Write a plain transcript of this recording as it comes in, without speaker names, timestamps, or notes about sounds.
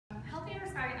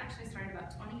Androscoggin actually started about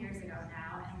 20 years ago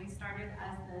now, and we started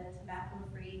as the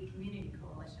Tobacco-Free Community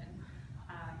Coalition.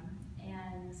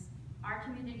 And our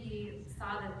community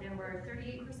saw that there were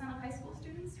 38% of high school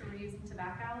students who were using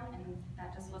tobacco, and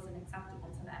that just wasn't acceptable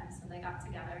to them. So they got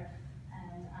together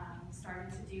and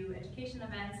started to do education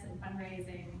events and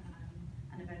fundraising,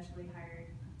 and eventually hired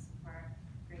some of our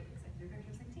great executive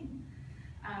directors like team.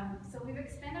 So we've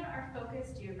expanded our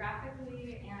focus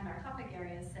geographically and our topic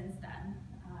areas since then.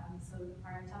 So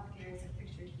our topic areas are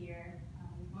pictured here.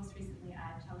 Most recently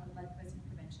at childhood lead poisoning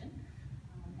prevention.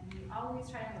 And we always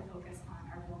try to have a focus on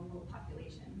our vulnerable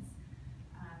populations.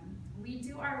 We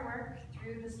do our work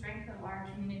through the strength of our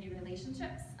community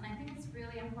relationships, and I think it's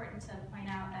really important to point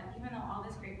out that even though all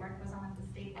this great work goes on at the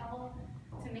state level,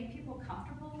 to make people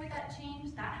comfortable with that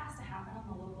change, that has to happen on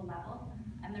the local level.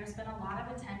 And there's been a lot of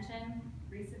attention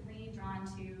recently drawn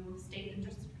to state and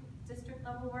district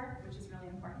level work, which is really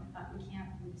important, but we can't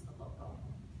lose the local.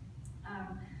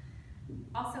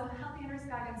 Also, Healthy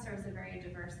Androscoggin serves a very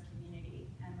diverse community,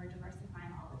 and we're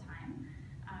diversifying all the time.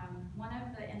 One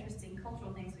of the interesting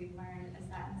cultural things we've learned is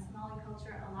that in Somali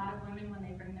culture, a lot of women, when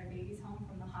they bring their babies home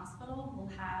from the hospital,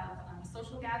 will have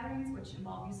social gatherings which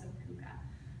involve use of hookah.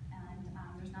 And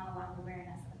there's not a lot of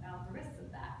awareness about the risks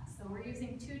of that. So we're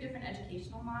using two different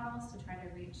educational models to try to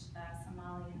reach the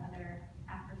Somali and other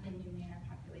African New Manor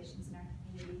populations in our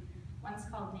community. One's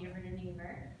called Neighbor to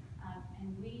Neighbor,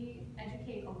 and we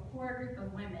educate a core group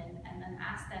of women and then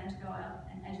ask them to go out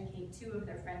and educate two of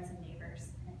their friends and neighbors.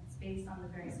 And it's based on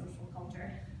the very social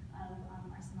culture of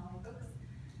our Somali folks.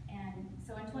 And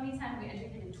so in 2010, we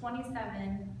educated 27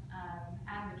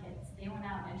 advocates. They went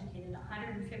out and educated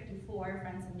 154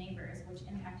 friends and neighbors, which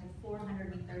impacted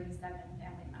 437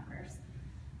 family members.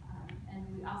 And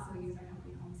we also use our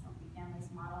Healthy Homes, Healthy Families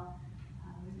model.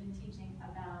 We've been teaching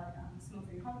about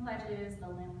smoke-free home pledges, the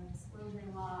landlord disclosure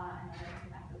law, and other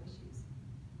tobacco issues.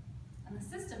 On the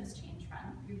systems change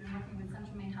front, we've been working with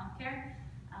Central Maine Healthcare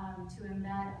to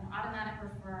embed an automatic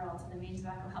referral to the Maine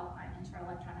Tobacco Helpline into our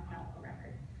electronic medical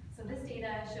record. So this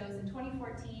data shows in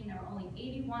 2014, there were only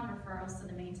 81 referrals to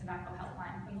the Maine Tobacco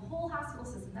Helpline from the whole hospital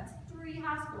system. That's 3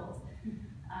 hospitals.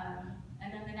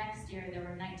 And then the next year, there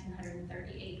were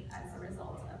 1,938 as a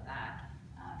result of that,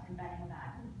 embedding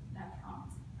that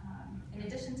prompt. In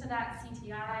addition to that,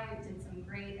 CTI did some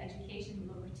great education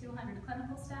with over 200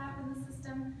 clinical staff in the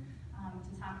system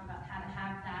to talk about how to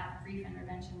have that brief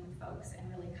intervention with folks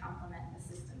and really complement the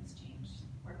systems change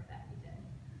work that we did.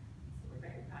 So we're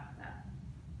very proud of that.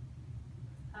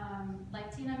 Like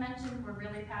Tina mentioned, we're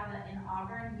really proud that in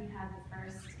Auburn we had the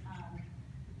first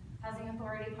housing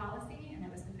authority policy, and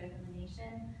it was the 5th in the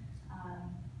nation.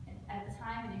 At the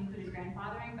time, it included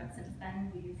grandfathering, but since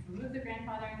then we've removed the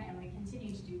grandfathering, and we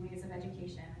continue to do ways of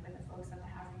education with the folks at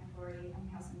the housing authority, and we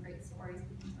have some great stories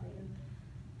we can tell you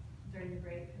during the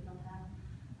break about that.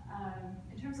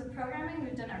 In terms of programming,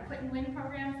 we've done our Quit and Win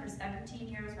program for 17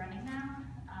 years running now,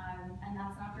 and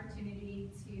that's an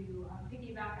opportunity to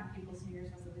piggyback on people's New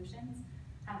Year's resolutions,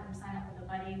 have them sign up with a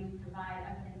buddy. We provide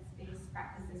evidence-based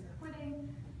practices for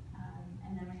quitting,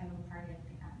 and then we have a party at the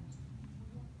end.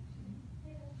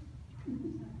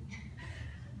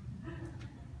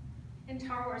 And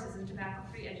Tar Wars is a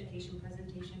tobacco-free education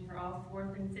presentation for all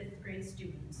 4th and 5th grade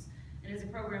students. It is a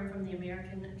program from the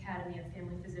American Academy of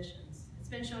Family Physicians. It's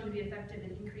been shown to be effective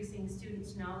in increasing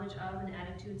students' knowledge of and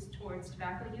attitudes towards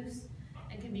tobacco use,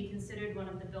 and can be considered one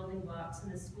of the building blocks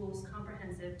in the school's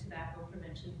comprehensive tobacco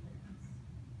prevention plans.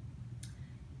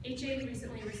 HA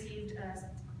recently received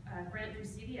a grant through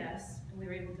CVS, and we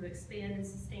were able to expand and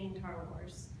sustain Tar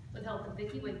Wars. With help of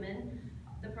Vicki Wigman,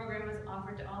 the program was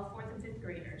offered to all 4th and 5th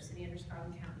graders in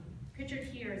Androscoggin County. Pictured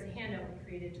here is a handout we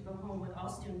created to go home with all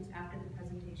students after the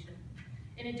presentation.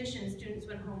 In addition, students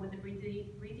went home with the Breathe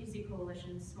Easy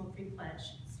Coalition's Smoke-Free Pledge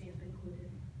stamp included.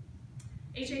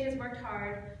 HA has worked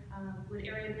hard with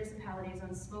area municipalities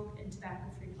on smoke and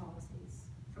tobacco-free policies,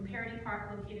 from Parity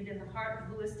Park, located in the heart of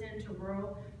Lewiston, to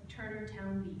rural Turner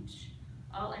Town Beach,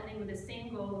 all ending with the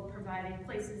same goal of providing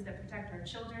places that protect our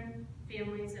children,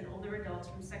 families, and older adults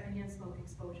from secondhand smoke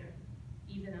exposure,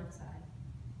 even outside.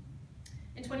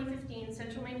 In 2015,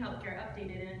 Central Maine Healthcare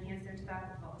updated and enhanced their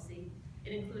tobacco policy.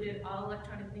 It included all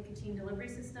electronic nicotine delivery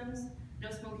systems, no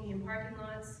smoking in parking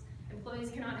lots,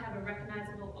 employees cannot have a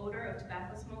recognizable odor of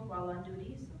tobacco smoke while on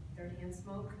duty, so third-hand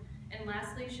smoke, and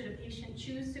lastly, should a patient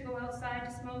choose to go outside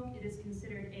to smoke, it is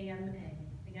considered AMA,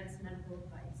 against medical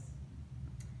advice.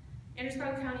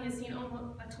 Androscoggin County has seen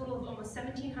a total of almost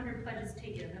 1,700 pledges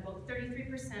taken, about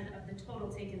 33% of the total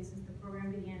taken since the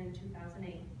program began in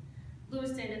 2008.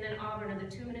 Lewiston and then Auburn are the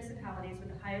 2 municipalities with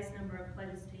the highest number of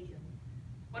pledges taken.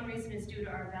 One reason is due to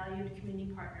our valued community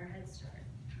partner, Head Start.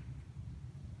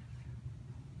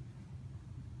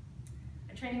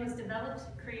 A training was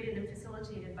developed, created, and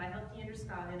facilitated by Healthy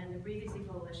Androscoggin and the BEC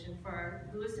Coalition for our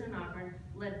Lewiston and Auburn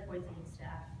lead poisoning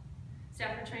staff.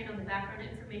 Staff are trained on the background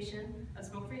information of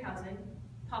smoke-free housing,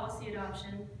 policy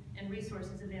adoption, and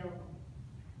resources available.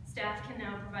 Staff can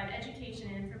now provide education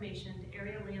and information to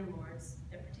area landlords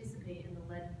that participate in the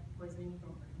lead poisoning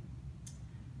program.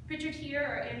 Pictured here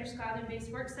are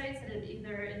Androscoggin-based work sites that have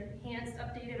either enhanced,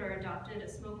 updated, or adopted a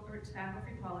smoke or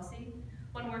tobacco-free policy.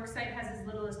 One work site has as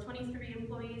little as 23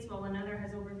 employees, while another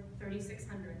has over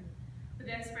 3,600. With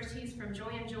expertise from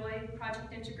Joy and Joy,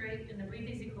 Project Integrate, and the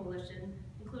BEC Coalition,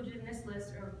 included in this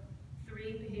list are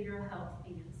 3 behavioral health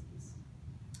agencies.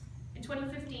 In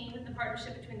 2015, the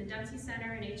partnership between the Dempsey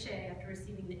Center and HA, after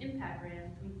receiving the impact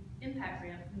grant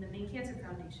from the Maine Cancer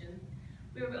Foundation,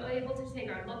 we were able to take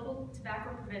our local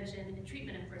tobacco prevention and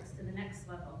treatment efforts to the next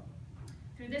level.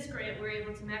 Through this grant, we're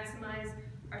able to maximize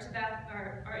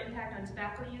our impact on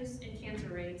tobacco use and cancer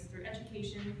rates through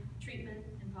education, treatment,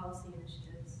 and policy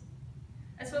initiatives.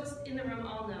 As folks in the room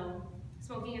all know,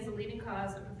 smoking is a leading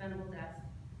cause of preventable death.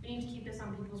 We need to keep this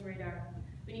on people's radar.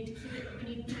 We need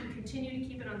to continue to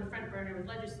keep it on the front burner with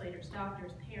legislators,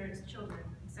 doctors, parents, children,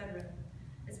 etc.,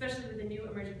 especially with the new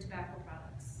emerging tobacco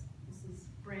products. This is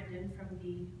Brandon from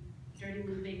the Dirty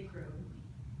Lou Vape crew.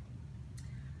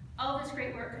 All this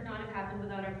great work could not have happened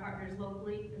without our partners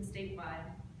locally and statewide.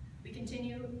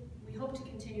 We hope to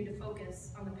continue to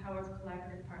focus on the power of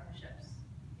collaborative partnerships.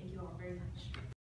 Thank you all very much.